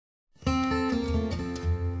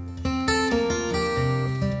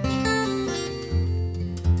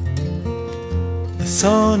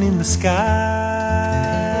sun in the sky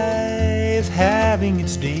is having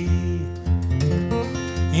its day.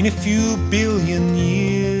 In a few billion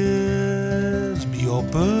years, be all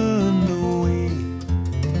burned away.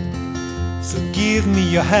 So give me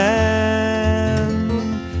your hand,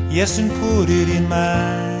 yes, and put it in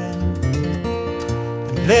mine.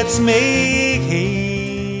 And let's make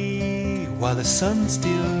hay while the sun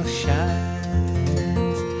still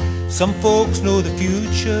shines. Some folks know the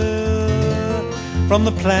future from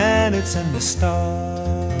the planets and the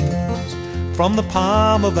stars, from the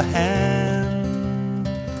palm of a hand,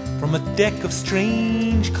 from a deck of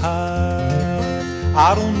strange cards.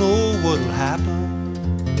 I don't know what'll happen,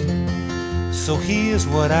 so here's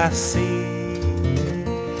what I say.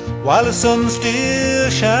 While the sun still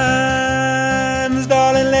shines,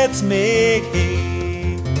 darling, let's make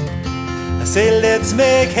hay. I say let's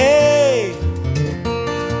make hay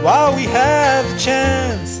while we have the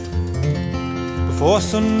chance, before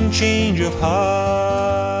some change of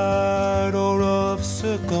heart or of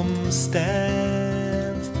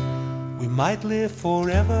circumstance. We might live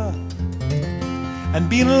forever and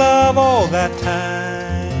be in love all that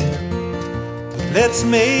time. But let's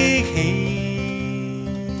make hay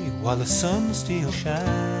while the sun still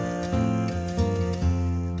shines.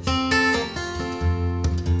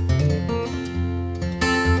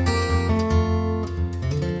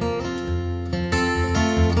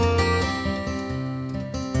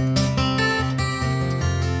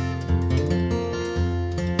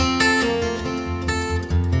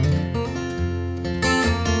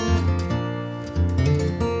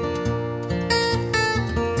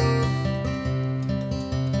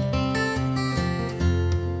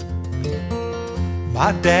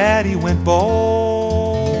 My daddy went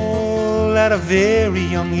bald at a very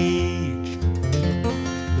young age,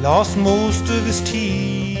 lost most of his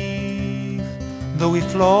teeth, though he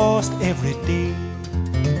flossed every day.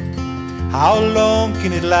 How long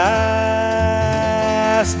can it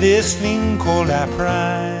last, this thing called our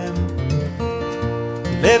prime?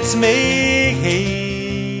 Let's make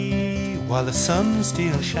hay while the sun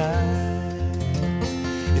still shines.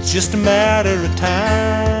 It's just a matter of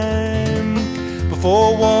time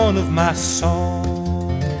before one of my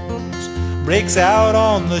songs breaks out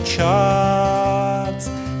on the charts,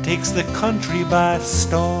 takes the country by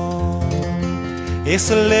storm. A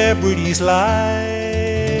celebrity's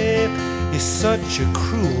life is such a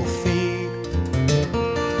cruel fate.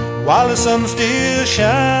 While the sun still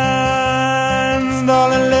shines,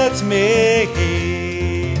 darling, let's make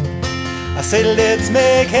hay. I say let's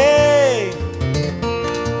make hay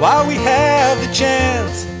while we have the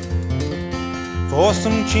chance, for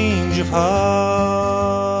some change of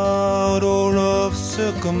heart or of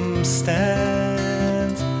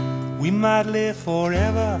circumstance. We might live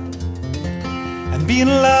forever and be in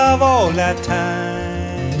love all that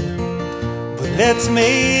time. But let's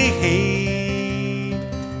make hay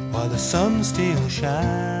while the sun still shines.